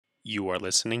You are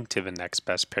listening to the Next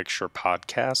Best Picture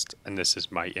podcast, and this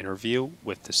is my interview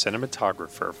with the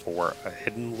cinematographer for A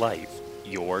Hidden Life,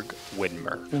 Jörg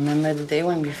Widmer. Remember the day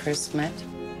when we first met?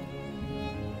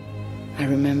 I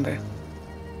remember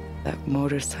that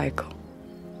motorcycle,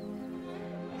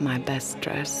 my best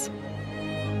dress.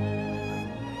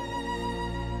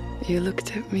 You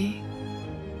looked at me,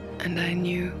 and I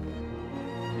knew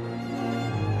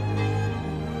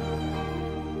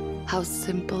how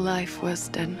simple life was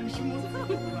then.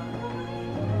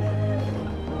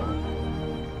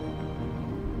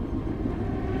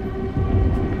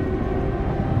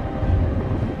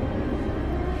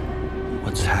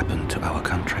 What's happened to our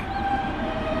country?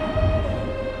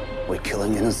 We're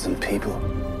killing innocent people,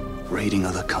 raiding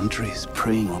other countries,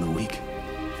 preying on the weak.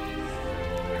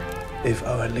 If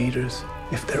our leaders,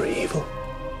 if they're evil,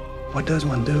 what does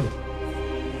one do?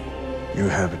 You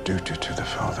have a duty to the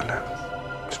fatherland.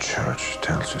 The church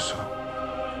tells you so.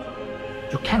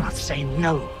 You cannot say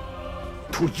no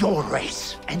to your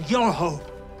race and your hope.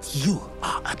 You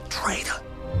are a traitor.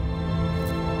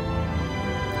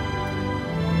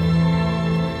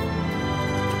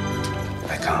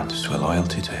 I can't swear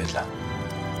loyalty to Hitler.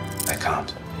 I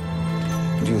can't.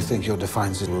 Do you think your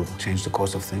defiance will change the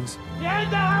course of things?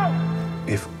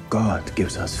 If God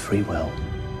gives us free will,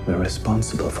 we're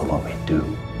responsible for what we do,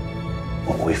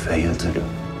 what we fail to do.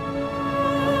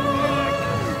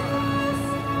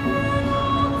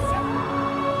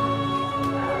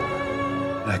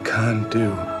 I can't do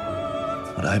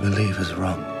what I believe is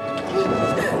wrong. Let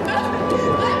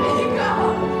me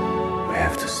go! We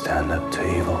have to stand up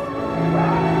to evil.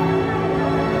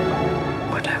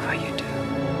 Whatever you do,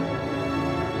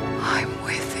 I'm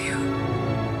with you.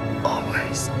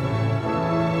 Always.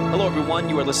 Hello, everyone.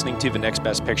 You are listening to the Next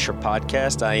Best Picture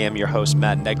podcast. I am your host,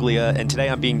 Matt Neglia, and today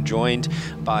I'm being joined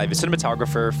by the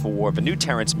cinematographer for the new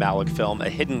Terrence Malick film, A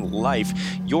Hidden Life,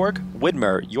 Jörg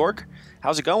Widmer. Jörg,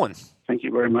 how's it going? Thank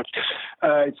you very much.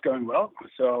 It's going well.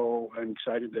 So I'm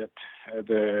excited that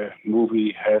the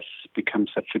movie has become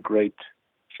such a great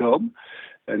film,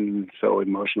 and so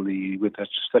emotionally, with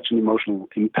such an emotional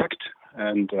impact.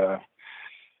 And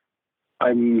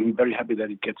I'm very happy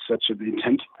that it gets such an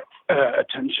intense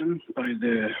attention by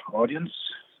the audience.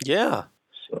 Yeah.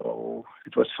 So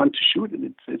it was fun to shoot,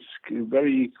 and it's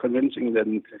very convincing that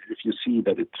if you see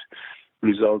that it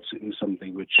results in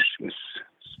something which is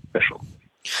special.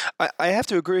 I have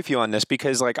to agree with you on this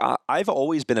because, I've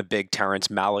always been a big Terrence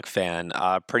Malick fan,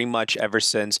 pretty much ever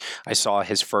since I saw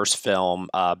his first film,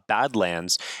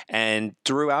 Badlands. And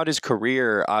throughout his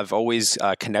career, I've always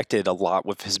connected a lot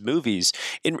with his movies.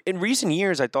 In recent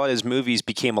years, I thought his movies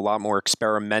became a lot more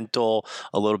experimental,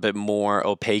 a little bit more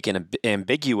opaque and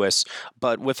ambiguous.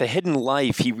 But with A Hidden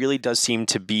Life, he really does seem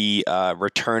to be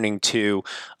returning to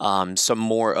some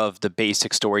more of the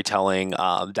basic storytelling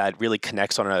that really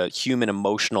connects on a human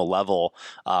emotional level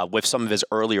with some of his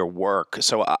earlier work.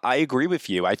 So I agree with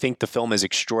you. I think the film is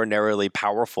extraordinarily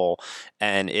powerful,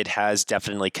 and it has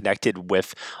definitely connected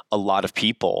with a lot of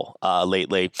people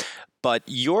lately. But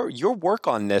your work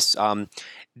on this,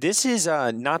 this is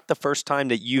not the first time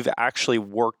that you've actually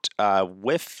worked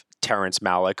with Terrence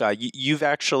Malick. You've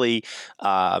actually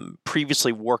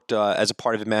previously worked as a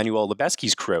part of Emmanuel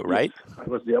Lubezki's crew, right? I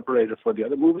was the operator for the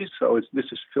other movies, so this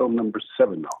is film number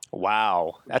 7 now.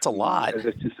 Wow, that's a lot. This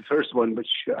is the first one which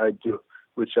I do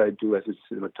as a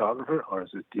cinematographer or as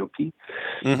a DOP.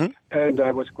 Mm-hmm. And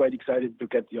I was quite excited to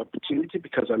get the opportunity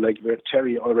because I like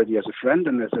Terry already as a friend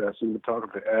and as a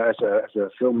cinematographer, as a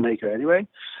filmmaker anyway.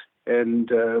 And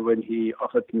when he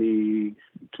offered me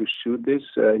to shoot this,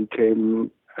 he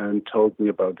came and told me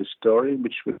about the story,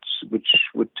 which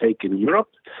would take in Europe,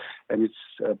 and it's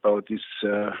about these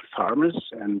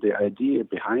farmers, and the idea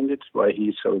behind it, why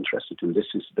he's so interested in this,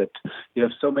 is that you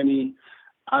have so many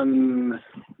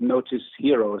unnoticed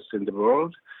heroes in the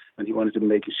world, and he wanted to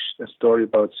make a story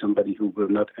about somebody who will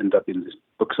not end up in the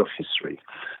books of history,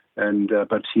 and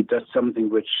but he does something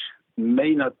which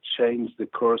may not change the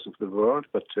course of the world,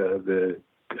 but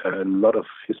a lot of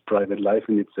his private life,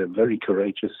 and it's a very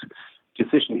courageous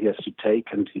decision he has to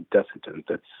take, and he does it, and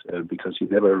that's because he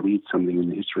never reads something in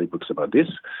the history books about this.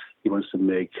 He wanted to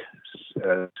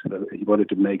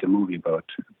make a movie about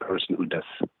a person who does.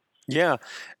 Yeah.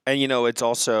 And, it's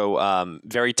also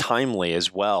very timely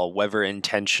as well, whether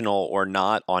intentional or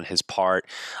not on his part.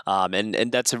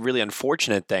 And that's a really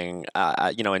unfortunate thing,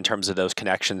 in terms of those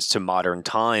connections to modern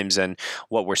times and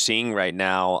what we're seeing right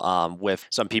now with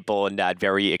some people in that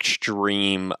very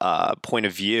extreme point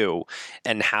of view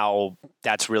and how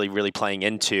that's really, really playing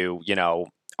into,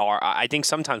 I think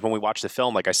sometimes when we watch the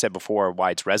film, like I said before,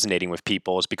 why it's resonating with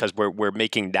people is because we're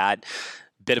making that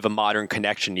bit of a modern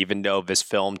connection, even though this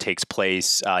film takes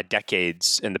place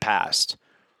decades in the past.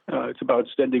 It's about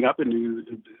standing up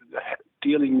and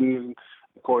dealing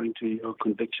according to your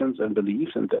convictions and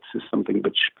beliefs, and that is something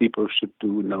which people should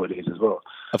do nowadays as well.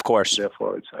 Of course.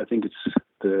 Therefore, I think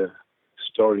the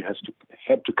story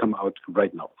had to come out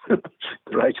right now,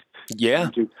 right? Yeah.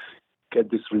 To get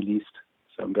this released,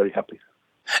 so I'm very happy.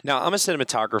 Now, I'm a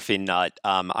cinematography nut.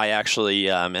 I actually,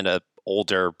 in a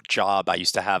older job I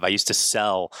used to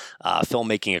sell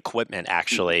filmmaking equipment,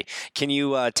 actually. Can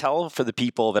you tell for the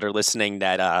people that are listening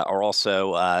that are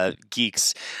also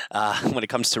geeks when it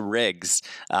comes to rigs,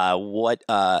 what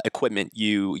equipment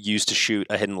you use to shoot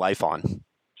A Hidden Life on?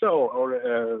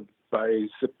 So, by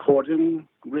supporting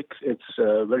rigs, it's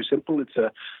very simple. It's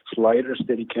a slider,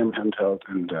 Steadicam, handheld,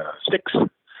 and sticks.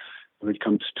 When it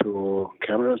comes to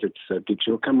cameras, it's a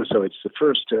digital camera. So it's the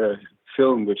first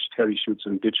film which Terry shoots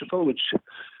in digital, which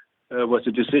was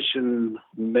a decision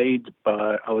made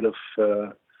out of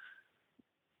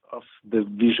the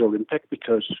visual impact,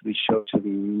 because we showed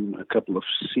him a couple of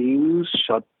scenes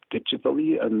shot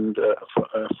digitally and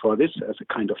for this as a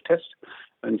kind of test,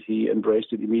 and he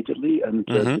embraced it immediately. And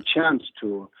the chance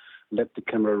to let the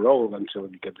camera roll until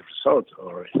we get the result,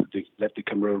 or let the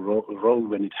camera roll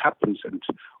when it happens, and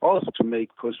also to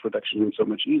make post-production so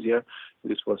much easier,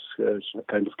 this was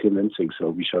kind of convincing. So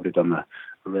we shot it on a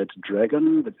Red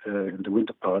Dragon, in the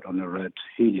winter part on a Red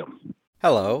Helium.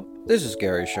 Hello, this is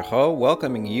Gary Chahot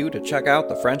welcoming you to check out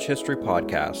the French History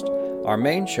Podcast. Our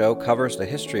main show covers the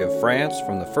history of France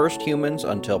from the first humans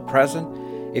until present.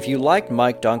 If you liked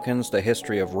Mike Duncan's The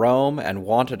History of Rome and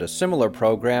wanted a similar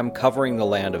program covering the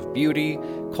land of beauty,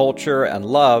 culture, and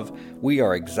love, we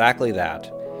are exactly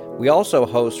that. We also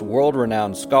host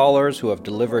world-renowned scholars who have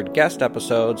delivered guest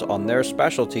episodes on their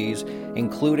specialties,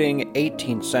 including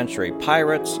 18th century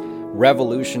pirates,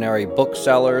 revolutionary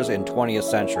booksellers in 20th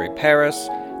century Paris,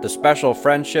 the special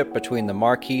friendship between the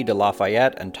Marquis de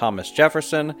Lafayette and Thomas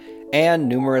Jefferson, and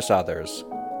numerous others.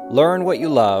 Learn what you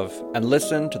love and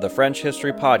listen to the French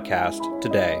History Podcast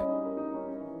today.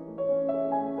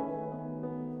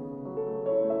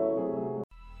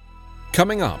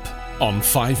 Coming up on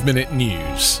 5 Minute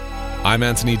News, I'm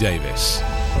Anthony Davis.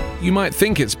 You might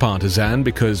think it's partisan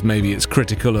because maybe it's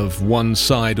critical of one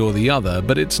side or the other,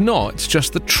 but it's not. It's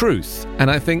just the truth. And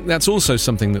I think that's also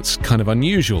something that's kind of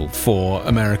unusual for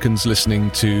Americans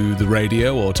listening to the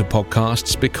radio or to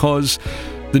podcasts, because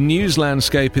the news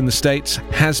landscape in the States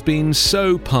has been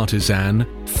so partisan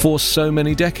for so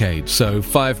many decades. So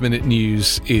 5 Minute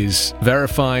News is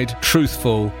verified,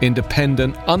 truthful,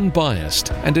 independent,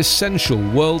 unbiased, and essential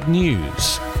world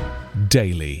news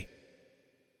daily.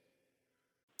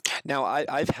 Now,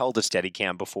 I've held a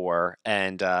Steadicam before,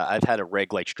 and I've had a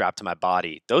rig like strapped to my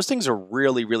body. Those things are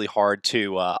really, really hard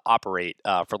to operate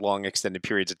for long, extended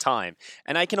periods of time.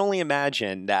 And I can only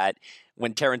imagine that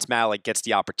when Terrence Malick gets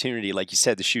the opportunity, like you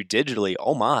said, to shoot digitally,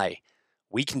 oh my,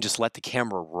 we can just let the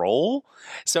camera roll?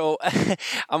 So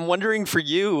I'm wondering for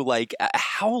you, like,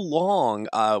 how long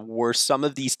were some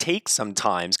of these takes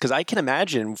sometimes? Because I can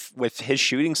imagine with his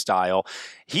shooting style,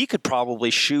 he could probably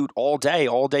shoot all day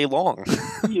long.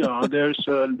 Yeah, there's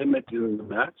a limit in the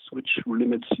max, which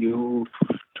limits you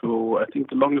to, I think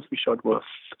the longest we shot was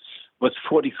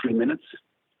 43 minutes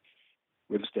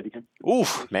with a Steadicam.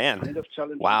 Oof, man. Kind of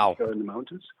challenging. Wow. To go in the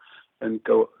mountains and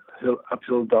go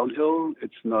uphill, downhill.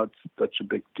 It's not such a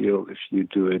big deal if you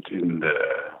do it in the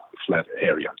flat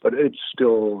area, but it's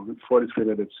still 43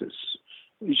 minutes.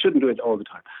 You shouldn't do it all the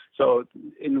time. So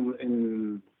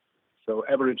so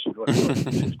average it was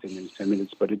 15 minutes, 10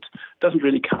 minutes, but it doesn't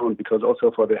really count, because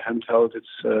also for the handheld,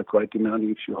 it's quite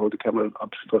demanding if you hold the camera up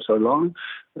for so long.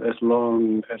 As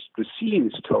long as the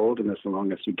scene is told, and as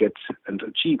long as you get and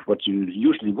achieve what you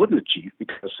usually wouldn't achieve,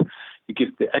 because you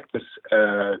give the actors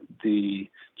the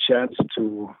chance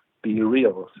to be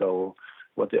real. So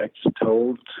what the actors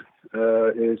told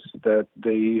is that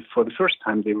for the first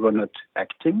time, they were not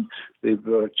acting; they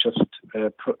were just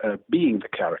being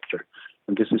the character.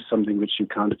 And this is something which you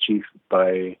can't achieve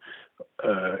by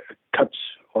cut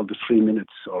all the 3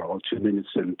 minutes or all 2 minutes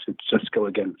and to just go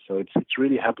again. So it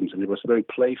really happens, and it was very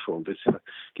playful. This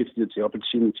gives you the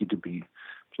opportunity to be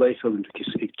playful and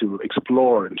to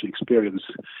explore and to experience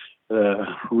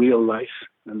real life.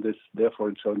 And therefore,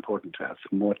 it's so important to have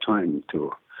more time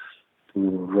to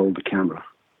roll the camera.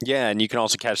 Yeah, and you can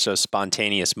also catch those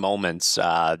spontaneous moments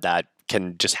that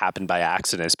can just happen by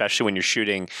accident, especially when you're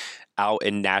shooting out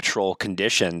in natural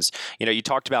conditions. You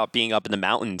talked about being up in the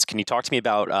mountains. Can you talk to me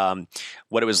about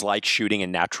what it was like shooting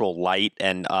in natural light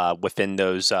and within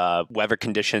those weather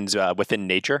conditions within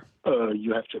nature?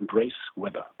 You have to embrace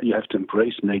weather. You have to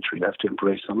embrace nature. You have to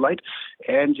embrace sunlight,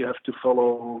 and you have to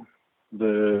follow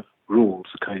the rules,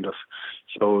 kind of.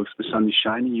 So if the sun is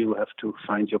shining, you have to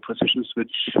find your positions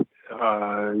which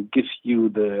give you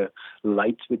the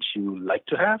light which you like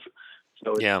to have.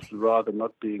 So it's rather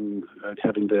not being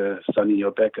having the sun in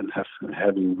your back and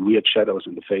having weird shadows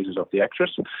in the faces of the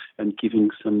actors, and giving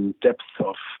some depth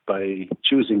by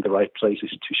choosing the right places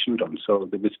to shoot on. So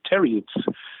with Terry, it's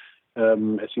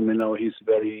as you may know, he's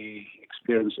very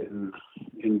experienced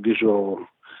in visual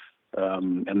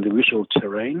and the visual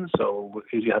terrain. So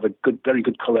you have a very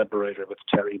good collaborator with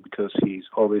Terry, because he's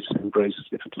always embraces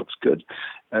if it looks good,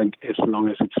 and as long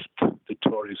as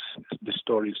the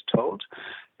story is told,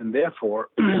 and therefore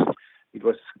it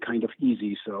was kind of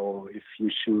easy. So if you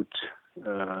shoot,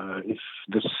 if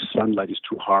the sunlight is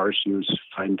too harsh, you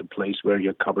find a place where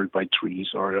you're covered by trees,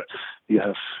 or you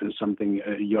have something,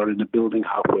 you're in a building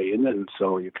halfway in, and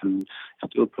so you can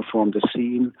still perform the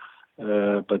scene.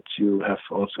 But you have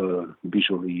also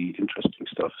visually interesting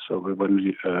stuff. So when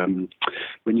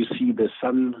you see the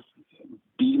sun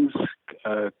beams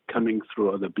coming through,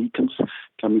 or the beacons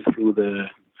coming through the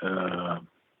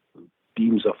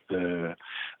beams of the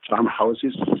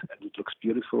farmhouses, and it looks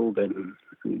beautiful, then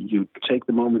you take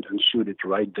the moment and shoot it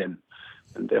right then.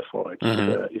 And therefore,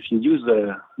 if you use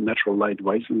the natural light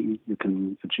wisely, you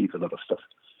can achieve a lot of stuff.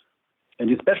 And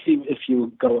especially if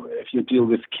you deal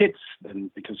with kids,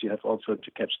 then because you have also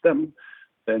to catch them,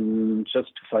 then just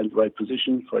to find the right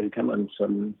position for your camera,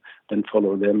 and then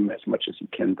follow them as much as you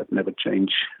can, but never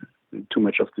change too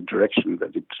much of the direction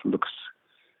that it looks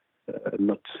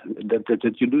not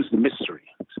that you lose the mystery.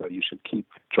 So you should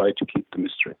try to keep the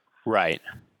mystery. Right.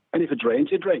 And if it rains,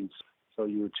 it rains. So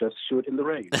you just shoot in the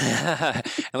rain.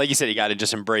 And like you said, you got to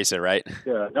just embrace it, right?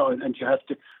 Yeah. No, and you have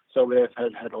to. So we have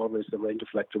had always the rain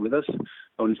deflector with us.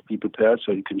 Always be prepared,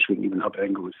 so you can shoot even up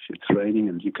angle if it's raining,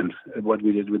 and you can. What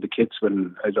we did with the kids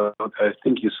when I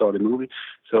think you saw the movie.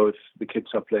 So if the kids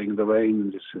are playing in the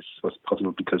rain, this was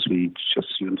possible because we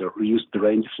just used the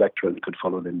rain deflector and could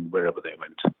follow them wherever they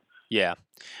went. Yeah.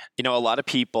 A lot of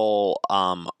people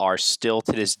are still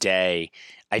to this day,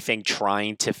 I think,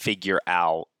 trying to figure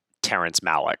out Terrence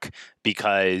Malick,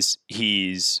 because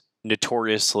he's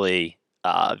notoriously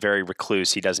very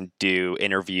recluse. He doesn't do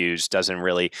interviews, doesn't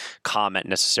really comment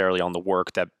necessarily on the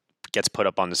work that gets put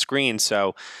up on the screen.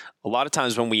 So a lot of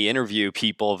times when we interview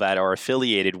people that are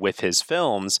affiliated with his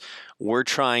films, we're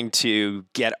trying to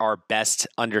get our best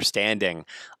understanding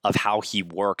of how he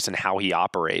works and how he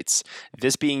operates.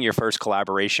 This being your first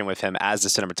collaboration with him as a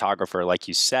cinematographer, like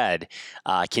you said,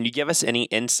 can you give us any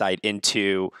insight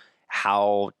into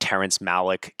how Terrence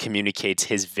Malick communicates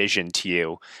his vision to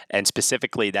you, and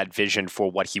specifically that vision for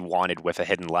what he wanted with A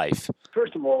Hidden Life?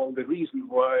 First of all, the reason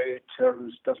why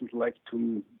Terrence doesn't like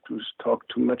to talk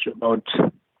too much about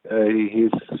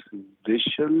his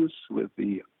visions with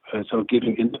so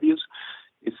giving interviews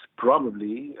is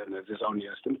probably, and this is only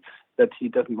an estimate, that he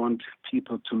doesn't want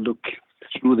people to look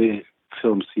through the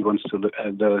films. He wants to look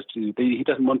at he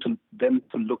doesn't want them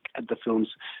to look at the films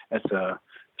as a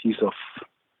piece of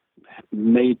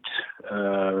made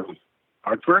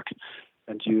artwork,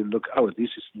 and you look, this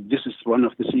is one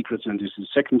of the secrets, and this is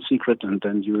the second secret, and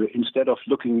then you, instead of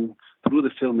looking through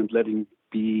the film and letting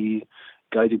be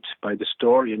guided by the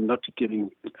story and not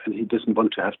giving, and he doesn't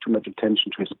want to have too much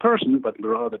attention to his person, but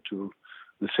rather to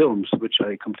the films, which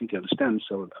I completely understand.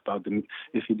 So about them,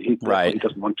 if he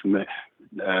doesn't want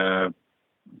to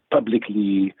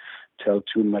publicly tell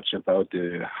too much about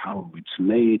how it's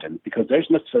made, and because there's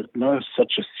not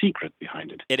such a secret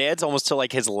behind it. It adds almost to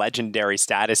like his legendary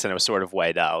status in a sort of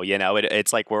way, though.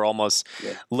 It's like we're almost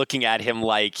looking at him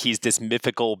like he's this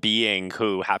mythical being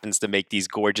who happens to make these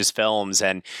gorgeous films,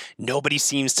 and nobody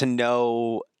seems to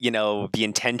know, the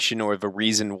intention or the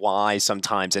reason why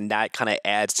sometimes, and that kind of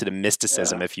adds to the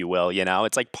mysticism, if you will.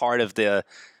 It's like part of the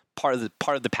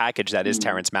package that is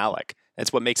Terrence Malick.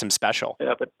 That's what makes him special.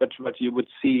 Yeah, but what you would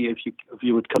see if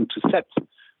you would come to set,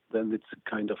 then it's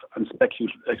kind of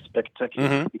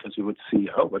spectacular, because you would see,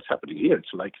 what's happening here? It's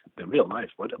like the real life.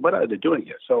 What are they doing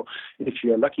here? So if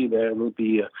you're lucky, there will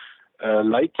be a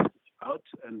light out,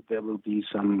 and there will be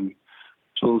some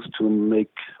tools to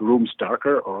make rooms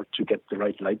darker or to get the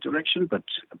right light direction. But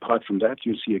apart from that,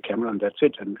 you see a camera, and that's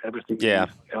it. And everything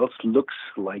else looks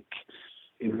like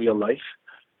in real life.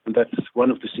 And that's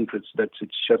one of the secrets, that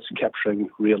it's just capturing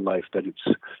real life, that it's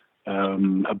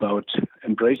about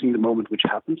embracing the moment which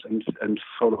happens and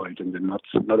follow it, and then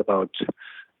not about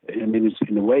I mean, it's,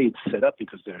 in a way, it's set up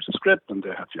because there's a script and they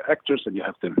have your actors, and you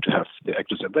have them to have the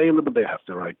actors available. They have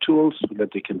the right tools so that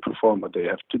they can perform what they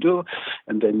have to do,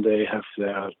 and then they have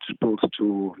their tools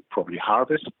to probably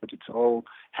harvest. But it's all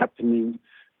happening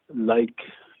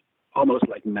almost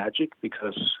like magic,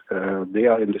 because they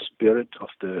are in the spirit of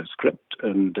the script,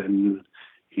 and then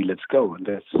he lets go. And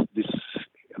there's this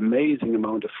amazing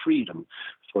amount of freedom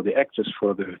for the actors,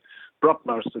 for the prop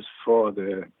masters, for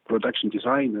the production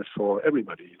designers, for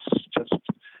everybody. It's just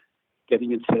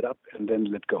getting it set up and then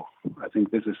let go. I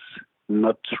think this is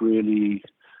not really,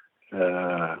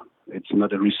 it's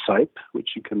not a recipe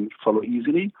which you can follow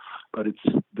easily, but it's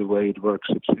the way it works.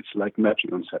 It's like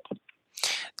magic on set.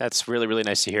 That's really, really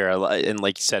nice to hear. And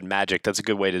like you said, magic, that's a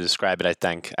good way to describe it, I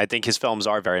think. I think his films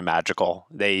are very magical.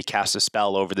 They cast a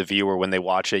spell over the viewer when they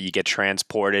watch it. You get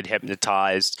transported,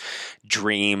 hypnotized,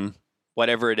 dream,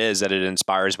 whatever it is that it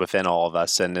inspires within all of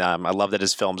us. And I love that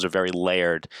his films are very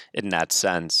layered in that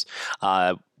sense.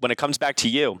 When it comes back to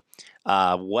you,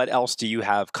 what else do you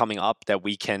have coming up that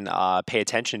we can pay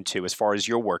attention to as far as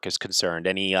your work is concerned?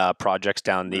 Any projects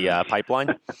down the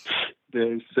pipeline?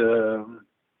 There's...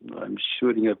 I'm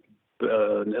shooting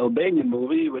an Albanian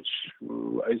movie, which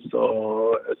I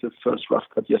saw as a first rough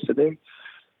cut yesterday,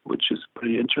 which is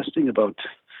pretty interesting.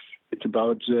 It's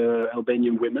about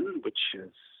Albanian women, which is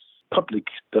public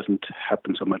doesn't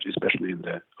happen so much, especially in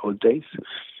the old days.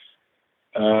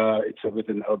 It's with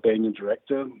an Albanian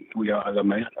director. We are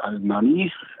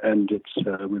Almani, and it's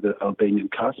with an Albanian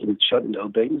cast, and it's shot in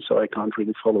Albania, so I can't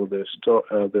really follow the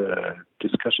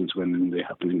discussions when they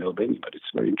happen in Albania, but it's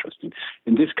very interesting.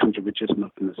 In this country, which is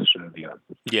not necessarily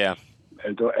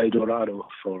El Dorado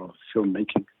for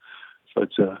filmmaking. So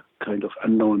it's a kind of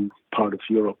unknown part of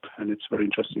Europe, and it's very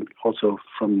interesting. Also,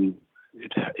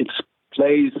 it's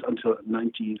plays until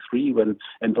 1993 when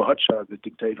Enver Hoxha, the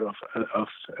dictator of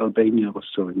Albania, was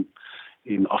still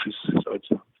in office. So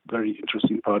it's a very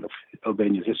interesting part of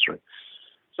Albanian history.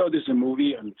 So this is a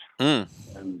movie, and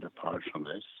apart from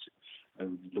this, I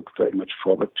look very much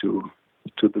forward to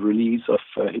the release of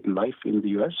Hidden Life in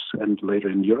the US and later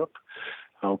in Europe,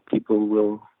 how people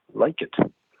will like it.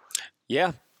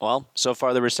 Yeah. Well, so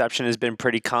far the reception has been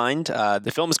pretty kind.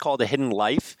 The film is called A Hidden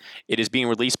Life. It is being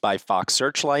released by Fox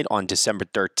Searchlight on December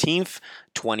 13th,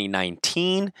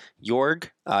 2019. Jorg,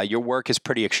 your work is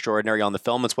pretty extraordinary on the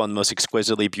film. It's one of the most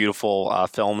exquisitely beautiful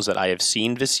films that I have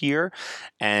seen this year,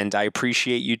 and I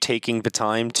appreciate you taking the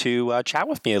time to chat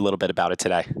with me a little bit about it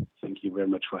today. Thank you very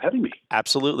much for having me.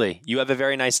 Absolutely. You have a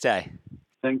very nice day.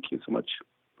 Thank you so much.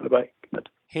 Bye-bye.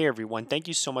 Hey everyone, thank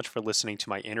you so much for listening to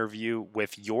my interview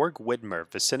with Jorg Widmer,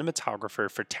 the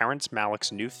cinematographer for Terrence Malick's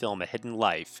new film A Hidden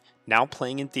Life, now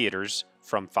playing in theaters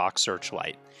from Fox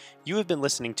Searchlight. You have been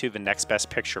listening to the Next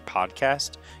Best Picture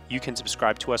podcast. You can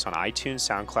subscribe to us on iTunes,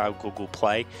 SoundCloud, Google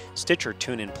Play, Stitcher,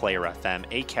 TuneIn, Player FM,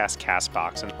 Acast,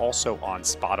 Castbox, and also on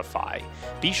Spotify.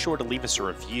 Be sure to leave us a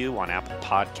review on Apple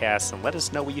Podcasts and let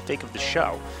us know what you think of the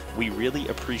show. We really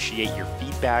appreciate your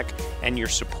feedback and your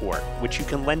support, which you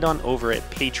can lend on over at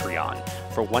Patreon.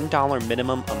 For $1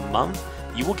 minimum a month,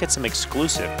 you will get some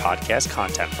exclusive podcast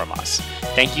content from us.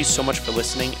 Thank you so much for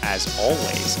listening as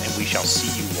always, and we shall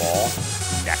see you all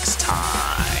next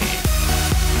time.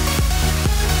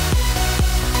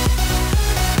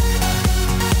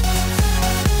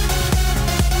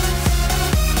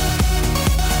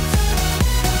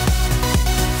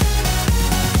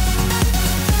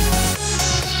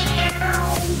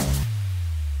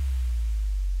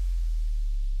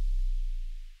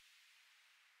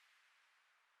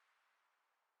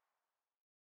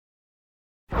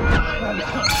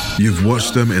 You've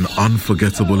watched them in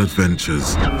unforgettable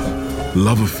adventures,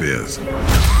 love affairs,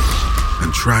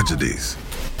 and tragedies.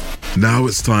 Now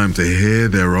it's time to hear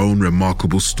their own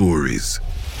remarkable stories.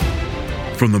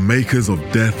 From the makers of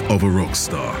Death of a Rock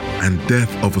Star and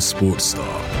Death of a Sports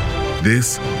Star,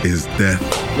 this is Death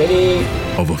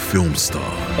of a Film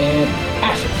Star. And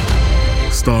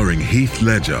action. Starring Heath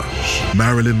Ledger,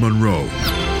 Marilyn Monroe,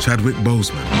 Chadwick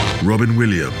Boseman, Robin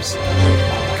Williams,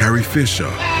 Carrie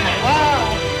Fisher,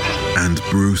 and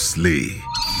Bruce Lee.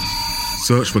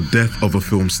 Search for Death of a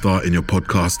Film Star in your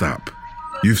podcast app.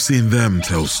 You've seen them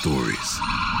tell stories.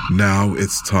 Now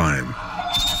it's time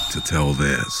to tell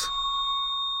theirs.